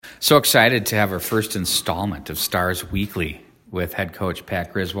So excited to have our first installment of Stars Weekly with head coach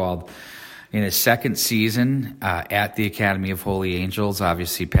Pat Griswold in his second season at the Academy of Holy Angels.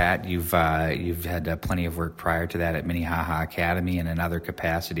 Obviously, Pat, you've had plenty of work prior to that at Minnehaha Academy and in other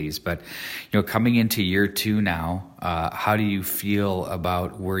capacities. But coming into year two now, how do you feel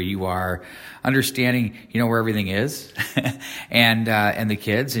about where you are, understanding where everything is, and the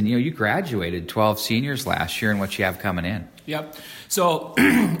kids, and you graduated 12 seniors last year, and what you have coming in. Yep. So,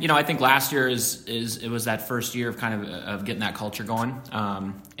 I think last year it was that first year of kind of getting that culture going,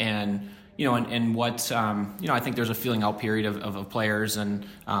 and what I think there's a feeling out period of players and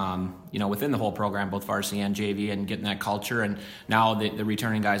within the whole program, both varsity and JV, and getting that culture. And now the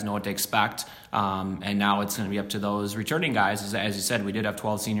returning guys know what to expect, and now it's going to be up to those returning guys. As you said, we did have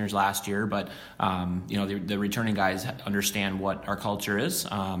 12 seniors last year, but the returning guys understand what our culture is,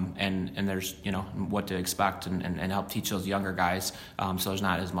 and there's what to expect, and help teach those younger guys, so there's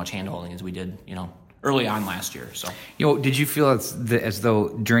not as much hand-holding as we did early on last year. So, did you feel as though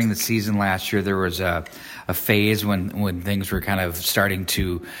during the season last year there was a phase when things were kind of starting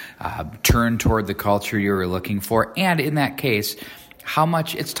to turn toward the culture you were looking for? And in that case, how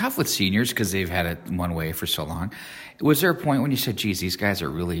much it's tough with seniors because they've had it one way for so long. Was there a point when you said, geez, these guys are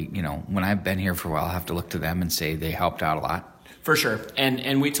really, when I've been here for a while, I have to look to them and say they helped out a lot? For sure,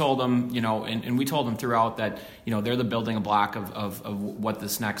 and we told them, and we told them throughout that, they're the building block of what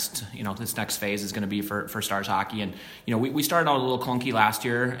this next phase is going to be for Stars hockey. And we started out a little clunky last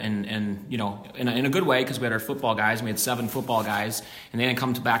year, and in a good way, because we had our football guys, and we had 7 football guys, and then it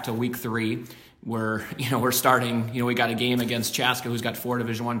comes back to week 3. We're starting, we got a game against Chaska, who's got 4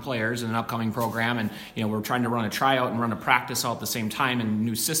 Division I players in an upcoming program, and we're trying to run a tryout and run a practice all at the same time, and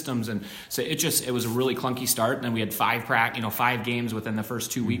new systems, and so it was a really clunky start. And then we had 5 games within the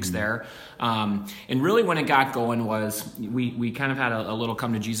first 2 weeks there, and really when it got going was we kind of had a little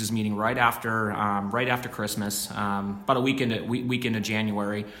come to Jesus meeting right after Christmas, about a week into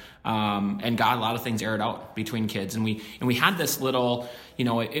January, and got a lot of things aired out between kids, and we had this little.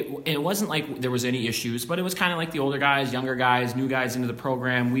 It wasn't like there was any issues, but it was kind of like the older guys, younger guys, new guys into the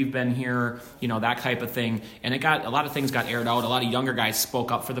program. We've been here, that type of thing. And a lot of things got aired out. A lot of younger guys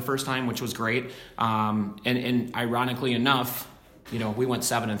spoke up for the first time, which was great. And ironically enough, we went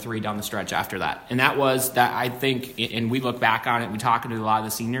 7-3 down the stretch after that. And that was that, I think, and we look back on it, we talked to a lot of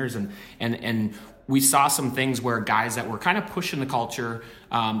the seniors, and we saw some things where guys that were kind of pushing the culture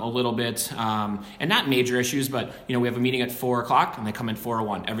a little bit, and not major issues, but we have a meeting at 4:00 and they come in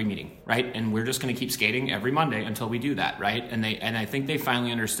 4:01 every meeting, right? And we're just going to keep skating every Monday until we do that, right? And I think they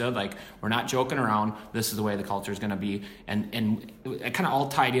finally understood, like, we're not joking around. This is the way the culture is going to be, and it kind of all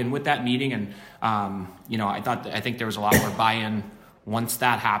tied in with that meeting. And I think there was a lot more buy-in once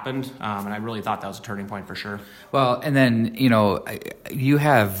that happened, and I really thought that was a turning point for sure. Well, and then you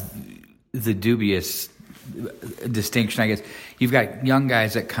have the dubious distinction, I guess. You've got young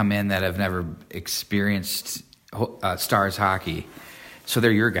guys that come in that have never experienced Stars hockey, so they're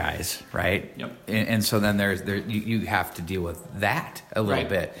your guys, right? Yep. And so then you have to deal with that a little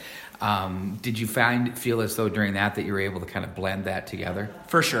bit. Did you feel as though during that you were able to kind of blend that together?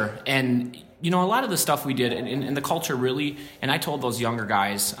 For sure. And a lot of the stuff we did, and the culture really, and I told those younger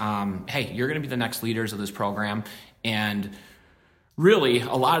guys, hey, you're going to be the next leaders of this program, and really,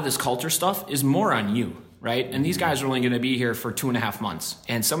 a lot of this culture stuff is more on you, right? And these guys are only going to be here for 2.5 months.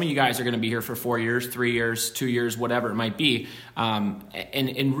 And some of you guys are going to be here for 4 years, 3 years, 2 years, whatever it might be.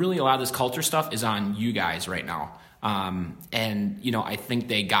 And really, a lot of this culture stuff is on you guys right now. I think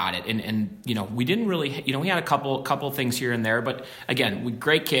they got it. And we didn't really, we had a couple things here and there, but again,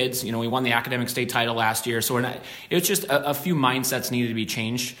 great kids, we won the academic state title last year. So it was just a few mindsets needed to be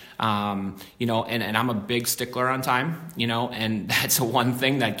changed. And I'm a big stickler on time, and that's the one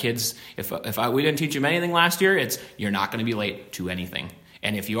thing that kids, if we didn't teach them anything last year, it's, you're not going to be late to anything.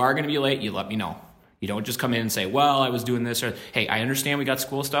 And if you are going to be late, you let me know. You don't just come in and say, well, I was doing this, or, hey, I understand we got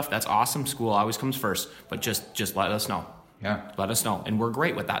school stuff. That's awesome. School always comes first, but just let us know. Yeah. Let us know. And we're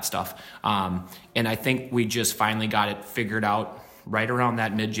great with that stuff. And I think we just finally got it figured out right around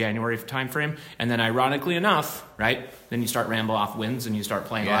that mid-January time frame. And then ironically enough, right, then you start rambling off wins and you start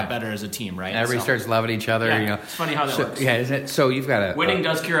playing a lot better as a team, right? And everybody starts loving each other. It's funny how that works. Yeah, isn't it? So you've got winning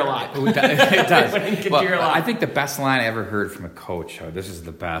does cure a lot. It does. Winning can cure a lot. I think the best line I ever heard from a coach, this is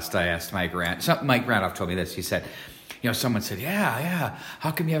the best, I asked Mike Randolph. Mike Randolph told me this. He said, someone said, yeah,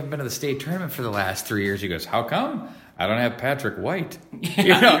 how come you haven't been to the state tournament for the last 3 years? He goes, how come? I don't have Patrick White.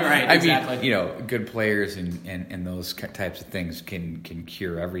 Right, exactly. I mean, good players and those types of things can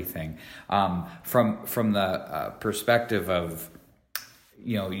cure everything. From the perspective of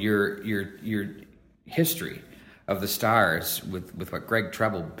your history of the Stars with what Greg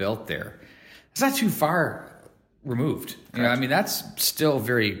Treble built there, it's not too far removed. You know, I mean, that's still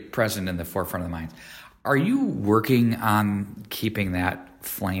very present in the forefront of the minds. Are you working on keeping that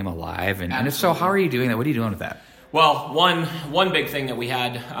flame alive? And if so, how are you doing that? What are you doing with that? Well, one big thing that we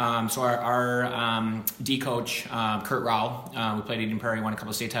had, so our D coach, Kurt Rowell, we played Eden Prairie, won a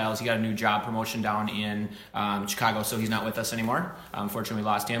couple of state titles. He got a new job promotion down in Chicago, so he's not with us anymore. Unfortunately, we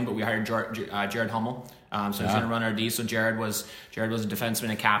lost him, but we hired Jared Hummel. So he's going to run our D. So Jared was a defenseman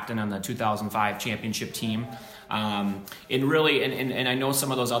and captain on the 2005 championship team. And really, and I know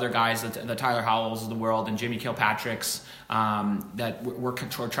some of those other guys, the Tyler Howells of the world and Jimmy Kilpatrick's, that we're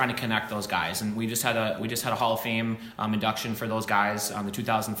trying to connect those guys. And we just had a Hall of Fame induction for those guys on the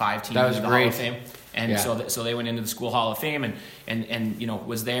 2005 team. That was the great. Hall of Fame. And so they went into the school Hall of Fame and you know,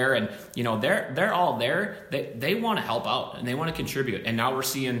 was there, and you know, they're all there. They want to help out and they want to contribute. And now we're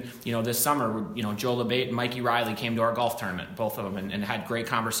seeing, you know, this summer, you know, Joe LeBate and Mikey Riley came to our golf tournament, both of them, and had great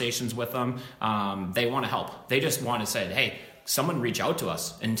conversations with them. They want to help. They just want to say, hey, someone reach out to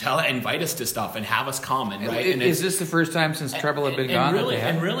us and invite us to stuff and have us come. And right, and is this the first time since Treble had been gone?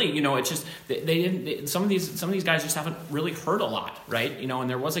 Really, you know, it's just they didn't. Some of these guys just haven't really heard a lot, right? You know, and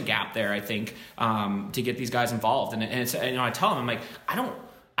there was a gap there, I think, to get these guys involved. And it's, you know, I tell them, I'm like, I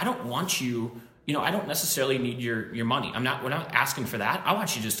don't want you. You know, I don't necessarily need your money. We're not asking for that. I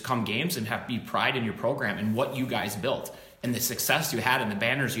want you to just come games and be pride in your program and what you guys built and the success you had and the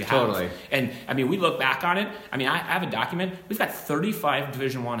banners you have. Totally. And I mean, we look back on it. I mean, I have a document. We've got 35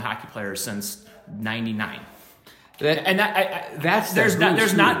 Division I hockey players since '99. There's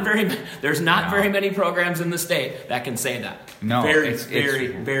not very many programs in the state that can say that. No, it's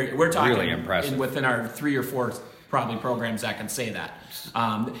very. We're talking really impressive. Within our 3 or 4 probably programs that can say that.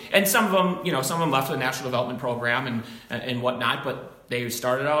 And some of them left the National Development Program and whatnot, but they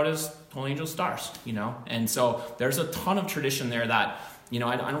started out as Holy Angels Stars, you know, and so there's a ton of tradition there that, you know,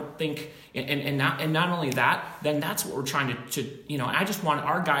 I don't think, and not only that, then that's what we're trying to you know, I just want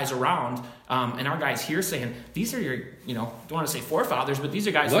our guys around, and our guys here saying, these are your, you know, don't want to say forefathers, but these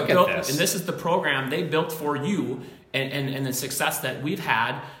are guys Look who built, at this. and this is the program they built for you, and the success that we've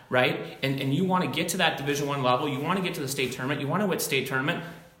had, right, and you want to get to that Division I level, you want to get to the state tournament, you want to win state tournament.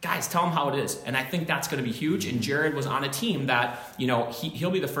 Guys, tell them how it is. And I think that's going to be huge. And Jared was on a team that, you know,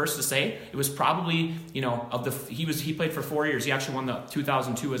 he'll be the first to say it was probably, you know, he played for 4 years. He actually won the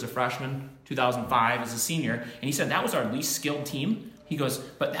 2002 as a freshman, 2005 as a senior. And he said that was our least skilled team. He goes,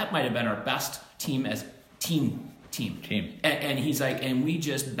 but that might have been our best team as team. And he's like, and we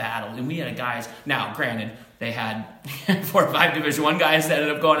just battled. And we had guys, now granted, they had 4 or 5 Division I guys that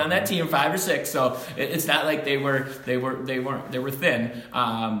ended up going on that team, 5 or 6. So it's not like they were thin. They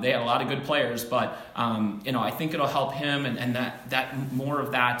had a lot of good players, but you know, I think it'll help him and that more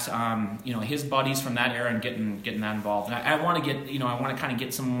of that, you know, his buddies from that era and getting that involved. And I want to kind of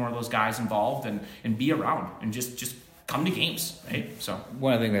get some more of those guys involved and be around and just come to games, right? So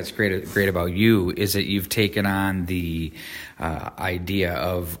one of the things that's great about you is that you've taken on the idea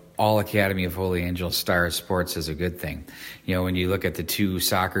of all Academy of Holy Angels Stars sports is a good thing. You know, when you look at the 2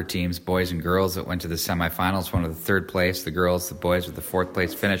 soccer teams, boys and girls, that went to the semifinals, one with the 3rd place, the boys with the 4th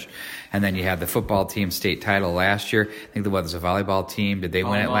place finish, and then you had the football team state title last year. I think there was a volleyball team. Did they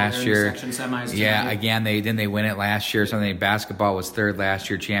win it last year? Section semis. Yeah, again, they win it last year. Something. Basketball was 3rd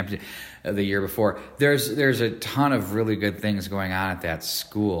last year, champion the year before. There's a ton of really good things going on at that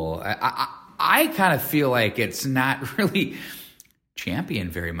school. I kind of feel like it's not really champion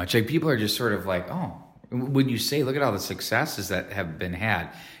very much. Like, people are just sort of like, oh, when you say, look at all the successes that have been had,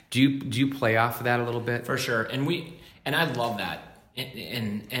 do you play off of that a little bit? For sure. And I love that.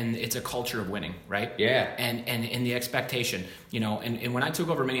 And it's a culture of winning, right? Yeah. And the expectation, you know, and when I took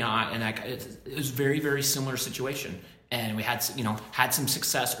over Minnehaha, and it was very, very similar situation. And we had some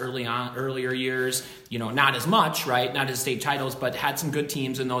success earlier years, you know, not as much, right? Not as state titles, but had some good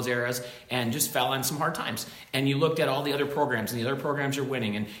teams in those eras and just fell on some hard times. And you looked at all the other programs, and the other programs are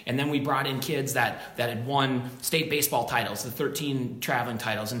winning. And then we brought in kids that had won state baseball titles, the 13 traveling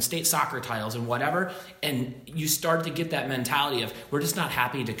titles, and state soccer titles, and whatever. And you start to get that mentality of, we're just not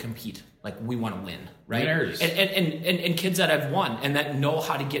happy to compete. Like, we want to win, right? Winners. And kids that have won and that know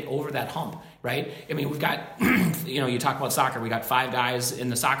how to get over that hump, right? I mean, we've got, you know, you talk about soccer. We got 5 guys in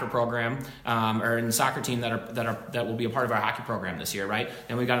the soccer program, or in the soccer team that will be a part of our hockey program this year, right?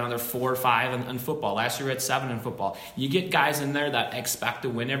 And we got another 4 or 5 in football. Last year we had 7 in football. You get guys in there that expect to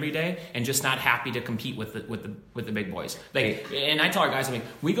win every day and just not happy to compete with the big boys. Like, and I tell our guys, I mean,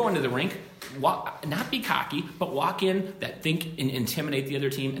 we go into the rink, not be cocky, but walk in that think and intimidate the other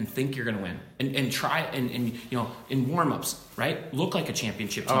team and think you're going to win and try and in warm-ups, right? Look like a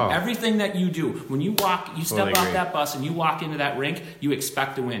championship team. Everything that you do, when you step off that bus and you walk into that rink, you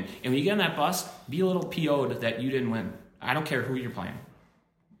expect to win. And when you get on that bus, be a little PO'd that you didn't win. I don't care who you're playing.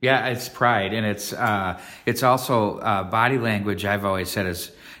 Yeah, it's pride, and it's also body language. I've always said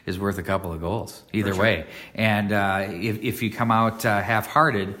is worth a couple of goals either way. And if you come out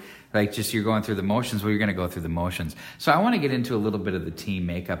half-hearted, like just you're going through the motions, well, you're going to go through the motions. So I want to get into a little bit of the team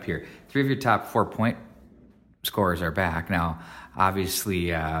makeup here. 3 of your top 4 point scorers are back now. Obviously,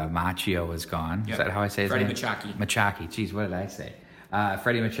 Machio is gone. Yep. Is that how I say his name? Freddie Machaki. Machaki. Jeez, what did I say?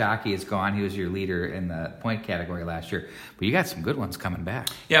 Freddie Machaki is gone. He was your leader in the point category last year. But you got some good ones coming back.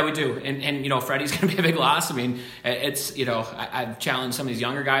 Yeah, we do. And Freddie's going to be a big loss. I mean, it's, I've challenged some of these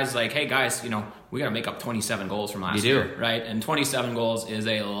younger guys like, hey, guys, we got to make up 27 goals from last year, right? And 27 goals is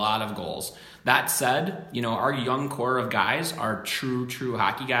a lot of goals. That said, our young core of guys are true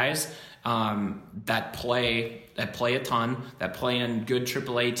hockey guys that play a ton, that play in good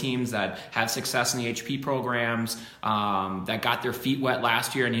AAA teams, that have success in the HP programs, that got their feet wet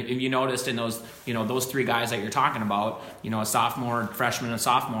last year. And you noticed in those, those 3 guys that you're talking about, a sophomore, freshman, and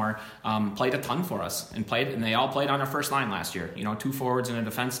sophomore, played a ton for us and they all played on our first line last year. 2 forwards and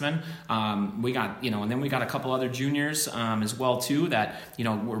a defenseman. We got, and then we got a couple other juniors as well too that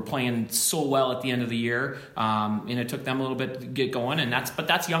were playing so well at the end of the year, and it took them a little bit to get going. But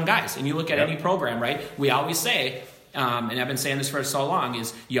that's young guys. And you look at any program, right? We always say, and I've been saying this for so long,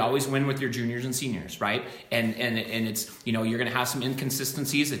 is you always win with your juniors and seniors, right? And it's, you're going to have some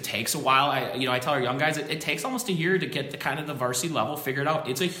inconsistencies. It takes a while. I tell our young guys, it takes almost a year to get the varsity level figured out.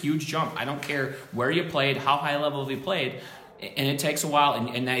 It's a huge jump. I don't care where you played, how high level you played, and it takes a while.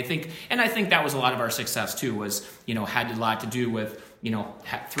 And I think that was a lot of our success too, was, had a lot to do with,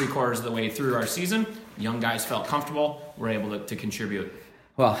 3/4 of the way through our season, young guys felt comfortable, were able to contribute.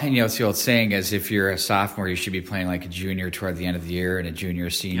 Well, and it's the old saying is if you're a sophomore, you should be playing like a junior toward the end of the year, and a junior,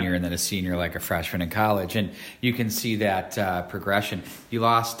 a senior, and then a senior like a freshman in college. And you can see that progression. You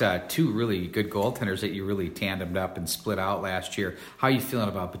lost 2 really good goaltenders that you really tandemed up and split out last year. How are you feeling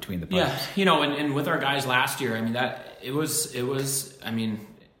about between the players? Yeah, and with our guys last year, I mean, it was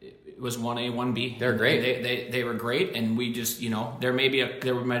 1A, 1B. They're great. They were great, and we just, there might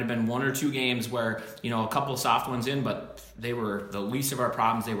have been 1 or 2 games where, a couple of soft ones in, but they were the least of our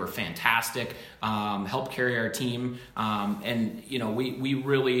problems. They were fantastic, helped carry our team, and we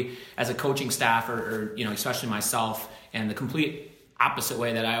really, as a coaching staff, or especially myself, and the complete opposite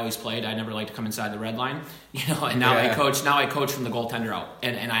way that I always played. I never liked to come inside the red line, and now I coach from the goaltender out,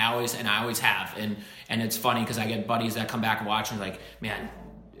 and I always have, and it's funny because I get buddies that come back and watch and like, man,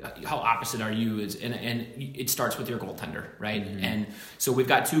 how opposite are you? And it starts with your goaltender, right? Mm-hmm. And so we've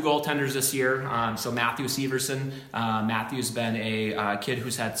got 2 goaltenders this year. So Matthew Severson, Matthew's been a kid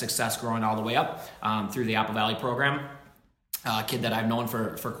who's had success growing all the way up through the Apple Valley program. Kid that I've known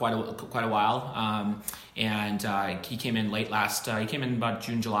for quite a while, and he came in late he came in about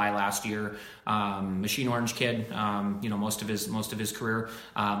June, July last year. Machine Orange kid, most of his career.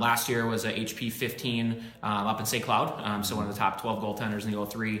 Last year was a HP 15 up in St. Cloud, so one of the top 12 goaltenders in the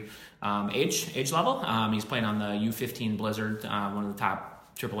 03 age level. He's playing on the U15 Blizzard, one of the top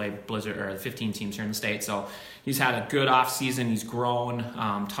AAA Blizzard or 15 teams here in the state. So he's had a good off season. He's grown,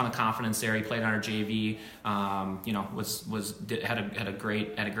 ton of confidence there. He played on our JV. Had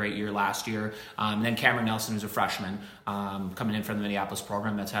a great year last year. And then Cameron Nelson, who's a freshman, coming in from the Minneapolis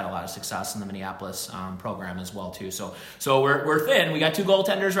program, that's had a lot of success in the Minneapolis program as well too. So we're thin. We got 2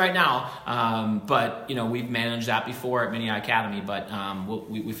 goaltenders right now, but we've managed that before at Mini Academy. But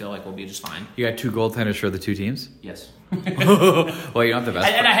we feel like we'll be just fine. You got 2 goaltenders for the 2 teams? Yes. Well, you don't have the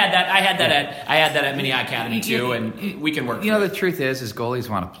best. And I had that at Mini Academy too, and we can work. The truth is goalies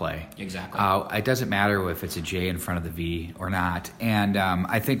want to play. Exactly. It doesn't matter if it's a J in front of the V or not. And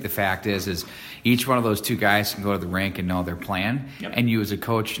I think the fact is each one of those 2 guys can go to the rink and know their plan. Yep. And you as a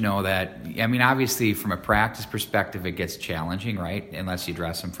coach know that. I mean, obviously from a practice perspective, it gets challenging, right? Unless you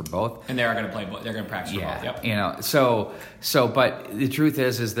dress them for both. And they are going to play. They're going to practice for both. Yep. So, but the truth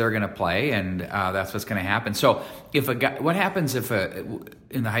is they're going to play, and that's what's going to happen. So what happens if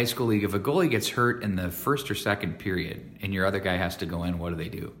in the high school league, if a goalie gets hurt in the first or second period and your other guy has to go in, what do they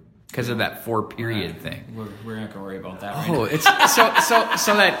do? Because of that 4-period thing. We're not going to worry about that. Oh, right, it's so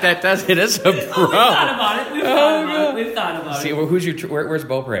it is a problem. We've thought about it. We've thought about it. See, well, where's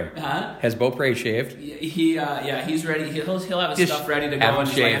Beaupre? Huh? Has Beaupre shaved? He's ready. He'll have his stuff ready to go and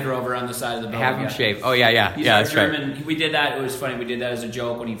just Land Rover on the side of the building. Have him shave. Oh yeah, that's German. Right. We did that. It was funny. We did that as a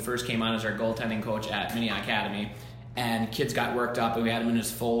joke when he first came on as our goaltending coach at Mini Academy. And kids got worked up, and we had him in his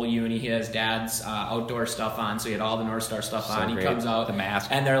full uni. He has dad's outdoor stuff on, so he had all the North Star stuff on. Great. He comes out, the mask,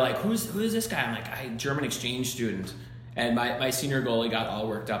 and they're like, "Who is this guy?" I'm like, "German exchange student." And my senior goalie got all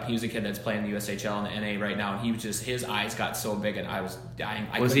worked up. He was a kid that's playing the USHL and the NA right now, and he was just, his eyes got so big, and I was dying.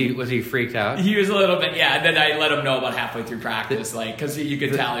 Was he freaked out? He was a little bit, yeah. And then I let him know about halfway through practice, like, because you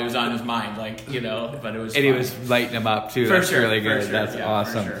could tell he was on his mind, like, you know. But it was, and he was lighting him up too. That's really good. Sure, that's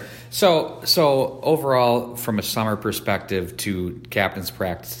awesome. Sure. So overall, from a summer perspective to captain's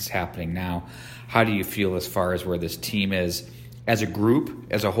practices happening now, how do you feel as far as where this team is as a group,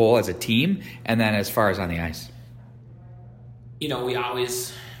 as a whole, as a team, and then as far as on the ice? You know, we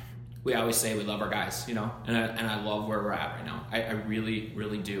always say we love our guys, you know, and I love where we're at right now. I really,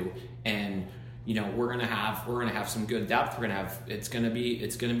 really do. And you know, we're gonna have some good depth. It's gonna be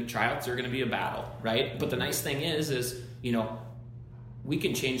tryouts are gonna be a battle, right? But the nice thing is you know, we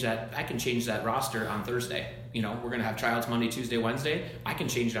can change that. I can change that roster on Thursday. You know, we're gonna have tryouts Monday, Tuesday, Wednesday. I can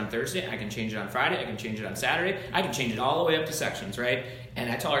change it on Thursday. I can change it on Friday. I can change it on Saturday. I can change it all the way up to sections, right?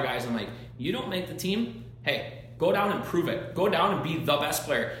 And I tell our guys, I'm like, you don't make the team, hey, go down and prove it. Go down and be the best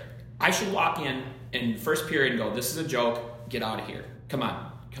player. I should walk in first period and go, this is a joke, get out of here. Come on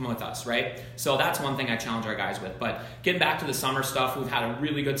with us, right? So that's one thing I challenge our guys with. But getting back to the summer stuff, we've had a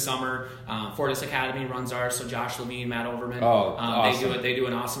really good summer. Fortis Academy runs ours, so Josh Levine, Matt Overman, awesome. They do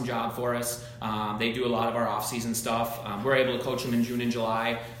an awesome job for us. They do a lot of our off-season stuff. We're able to coach them in June and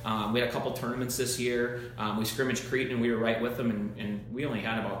July. We had a couple tournaments this year. We scrimmaged Creighton, and we were right with them, and we only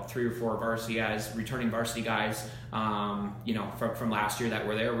had about 3 or 4 varsity guys, returning varsity guys, you know, from last year that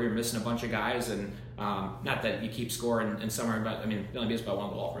were there. We were missing a bunch of guys, and not that you keep scoring in summer, but I mean, it only gives about 1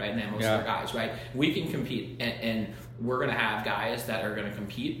 goal, right? And then most of our guys, right? We can compete, and we're going to have guys that are going to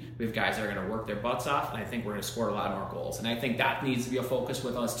compete. We have guys that are going to work their butts off, and I think we're going to score a lot more goals. And I think that needs to be a focus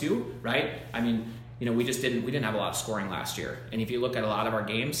with us too, right? I mean, you know, we didn't have a lot of scoring last year. And if you look at a lot of our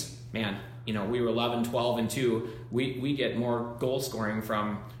games, man, you know, we were 11, 12, and 2. We get more goal scoring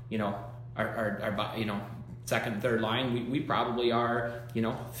from, you know, our you know, second and third line. We probably are, you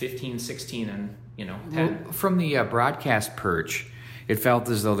know, 15, 16, and, you know, 10. Well, from the broadcast perch, it felt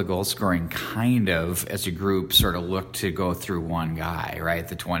as though the goal scoring kind of, as a group, sort of looked to go through one guy, right,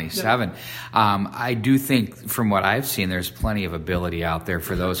 the 27. Yeah. I do think, from what I've seen, there's plenty of ability out there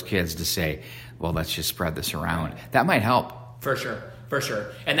for those kids to say, well, let's just spread this around. That might help. For sure.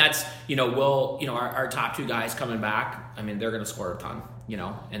 And that's, you know, our top 2 guys coming back, I mean, they're going to score a ton, you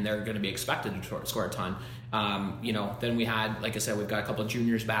know, and they're going to be expected to score a ton. You know, then we had, like I said, we've got a couple of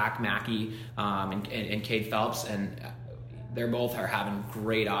juniors back, Mackie and Cade Phelps, and they both are having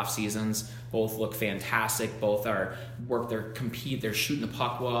great off seasons. Both look fantastic. Both compete. They're shooting the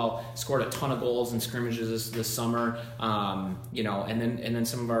puck well. Scored a ton of goals in scrimmages this summer. You know, and then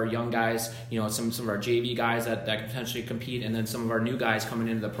some of our young guys. You know, some of our JV guys that can potentially compete, and then some of our new guys coming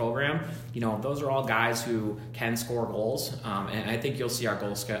into the program. You know, those are all guys who can score goals, and I think you'll see our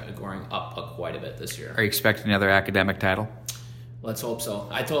goal scoring up quite a bit this year. Are you expecting another academic title? Let's hope so.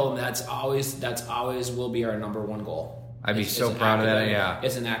 I told them that's always will be our number 1 goal. I'd be so proud of that, yeah.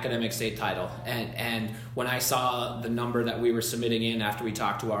 It's an academic state title. And when I saw the number that we were submitting in after we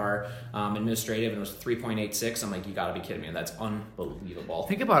talked to our administrative, and it was 3.86, I'm like, you got to be kidding me. That's unbelievable.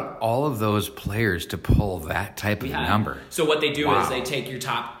 Think about all of those players to pull that type of number. So what they do is they take your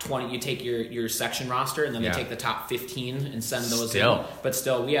top 20, you take your section roster, and then they take the top 15 and send those in. But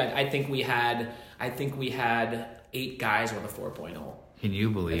still, I think we had 8 guys with a 4.0. Can you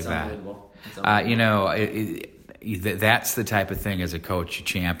believe that? Unbelievable. You know, that's the type of thing as a coach you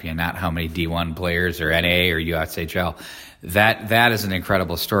champion, not how many D1 players or NA or USHL. That is an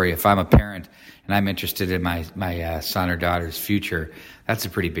incredible story. If I'm a parent and I'm interested in my son or daughter's future, that's a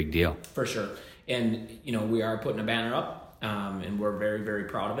pretty big deal. For sure. And, you know, we are putting a banner up, and we're very, very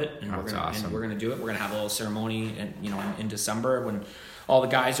proud of it. And awesome. We're going to do it. We're going to have a little ceremony in December when all the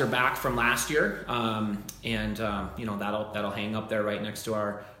guys are back from last year. You know, that'll hang up there right next to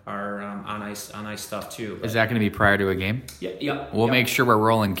our on ice stuff too. Is that going to be prior to a game? Yeah. We'll make sure we're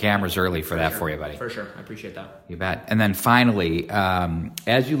rolling cameras early for that sure. for you, buddy. For sure. I appreciate that. You bet. And then finally,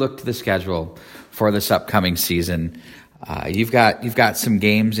 as you look to the schedule for this upcoming season, you've got some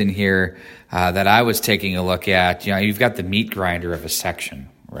games in here that I was taking a look at. You know, you've got the meat grinder of a section,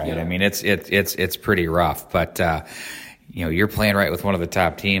 right? Yeah. I mean, it's pretty rough, but you know, you're playing right with one of the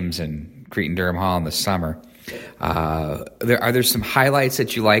top teams in Creighton-Durham Hall in the summer. Are there some highlights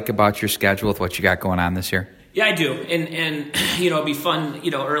that you like about your schedule with what you got going on this year? Yeah, I do, and it'd be fun.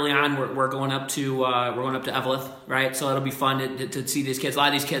 Early on, we're going up to Eveleth, right? So it'll be fun to see these kids. A lot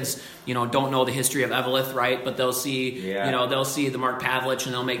of these kids, don't know the history of Eveleth, right? But they'll see, they'll see the Mark Pavlich,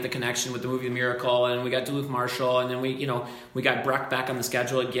 and they'll make the connection with the movie The Miracle. And we got Duluth Marshall, and then we got Breck back on the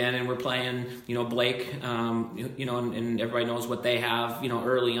schedule again, and we're playing, Blake, and everybody knows what they have,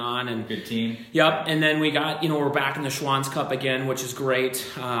 early on, and good team. Yep, and then we got, we're back in the Schwann's Cup again, which is great.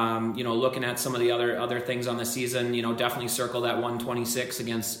 Looking at some of the other things on the season, definitely circle that 126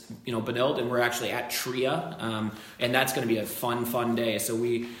 against, Benilde, and we're actually at Tria, and that's going to be a fun day. So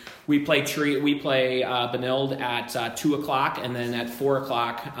we play Benilde at 2:00, and then at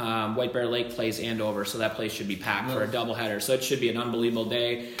 4:00, White Bear Lake plays Andover. So that place should be packed for a doubleheader. So it should be an unbelievable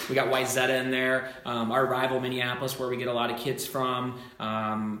day. We got Wayzata in there, our rival Minneapolis, where we get a lot of kids from.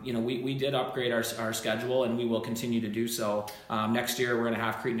 We did upgrade our schedule, and we will continue to do so. Next year, we're going to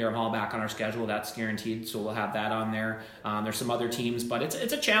have Cretin-Derham Hall back on our schedule. That's guaranteed. So we'll have that on there. There's some other teams, but it's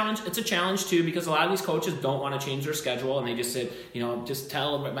a challenge. It's a challenge too, because a lot of these coaches don't want to change their schedule, and they just said, just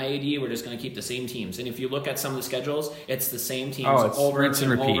tell my AD we're just going to keep the same teams. And if you look at some of the schedules, it's the same teams over and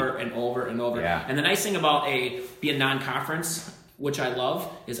over and over and over. Yeah. And the nice thing about being non-conference, which I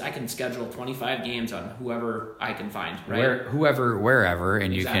love, is I can schedule 25 games on whoever I can find, right? Wherever,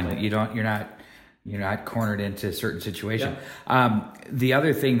 and Exactly. you're not cornered into a certain situation. Yep. The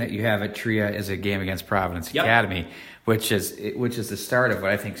other thing that you have at Tria is a game against Providence Academy, which is the start of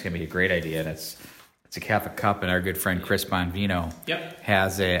what I think is going to be a great idea. And it's a Catholic Cup, and our good friend Chris Bonvino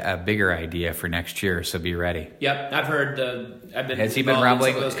has a bigger idea for next year. So be ready. Yep, I've heard. Has he been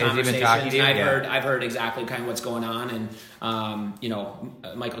rumbling? Has he been talking to you? I've heard exactly kind of what's going on, and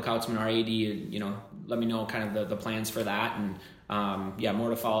Michael Kautzman, our AD, let me know kind of the plans for that, and more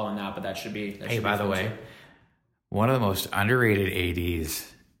to follow on that. But that should be. By the way, one of the most underrated ADs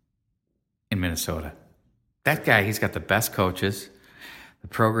in Minnesota. That guy, he's got the best coaches. The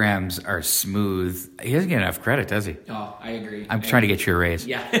programs are smooth. He doesn't get enough credit, does he? Oh, I agree. I'm trying to get you a raise.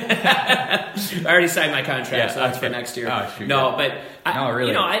 Yeah. I already signed my contract, so that's for next year. Oh, shoot. No, but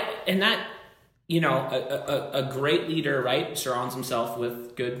really. A great leader, right, surrounds himself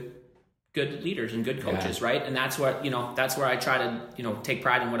with good leaders and good coaches, right? And that's what, that's where I try to, take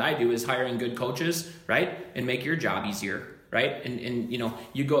pride in what I do, is hiring good coaches, right? And make your job easier. Right. And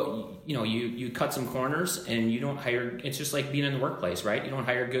you go, you cut some corners, and you don't hire. It's just like being in the workplace, right? You don't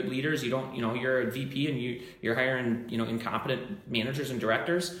hire good leaders. You don't, you're a VP, and you're hiring, incompetent managers and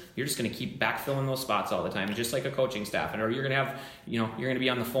directors. You're just going to keep backfilling those spots all the time, just like a coaching staff. Or you're going to have, you're going to be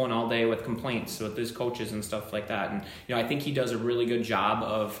on the phone all day with complaints with these coaches and stuff like that. And, I think he does a really good job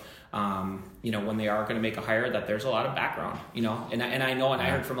of, when they are going to make a hire, that there's a lot of background, and I know, and I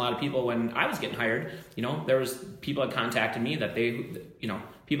heard from a lot of people when I was getting hired, there was people that contacted me that they,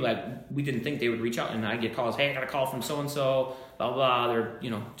 people that we didn't think they would reach out, and I get calls, hey, I got a call from so-and-so, blah, blah, they're,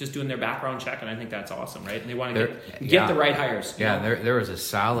 just doing their background check, and I think that's awesome, right? And they want to get the right hires. Yeah, there was a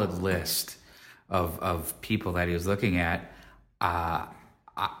solid list of people that he was looking at. I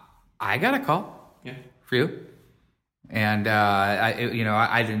got a call for you. And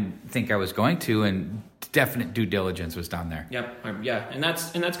I didn't think I was going to, and definite due diligence was done there. Yep, and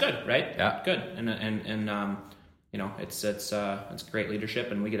that's good, right? Yeah, good, and it's great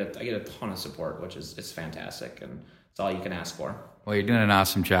leadership, and I get a ton of support, which is fantastic, and it's all you can ask for. Well, you're doing an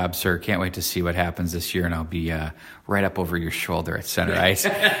awesome job, sir. Can't wait to see what happens this year, and I'll be right up over your shoulder at center ice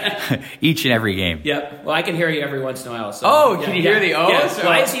each and every game. Yep. Well, I can hear you every once in a while. So, can you hear the O? Yeah. So.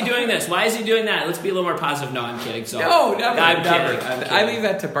 Why is he doing this? Why is he doing that? Let's be a little more positive. No, I'm kidding. So, no, never. I'm kidding. I leave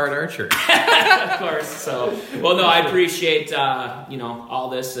that to Bart Archer. Of course. So, well, no, I appreciate all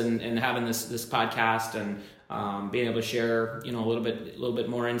this and having this podcast and. Being able to share, a little bit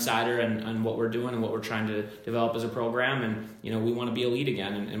more insider and what we're doing and what we're trying to develop as a program, and we want to be elite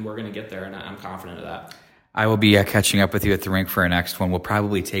again, and we're going to get there, and I'm confident of that. I will be catching up with you at the rink for our next one. We'll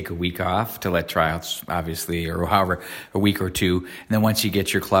probably take a week off to let tryouts, obviously, or however, a week or two, and then once you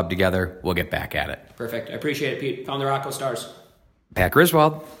get your club together, we'll get back at it. Perfect. I appreciate it, Pete. Found the Rocco Stars. Pat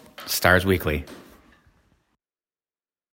Griswold, Stars Weekly.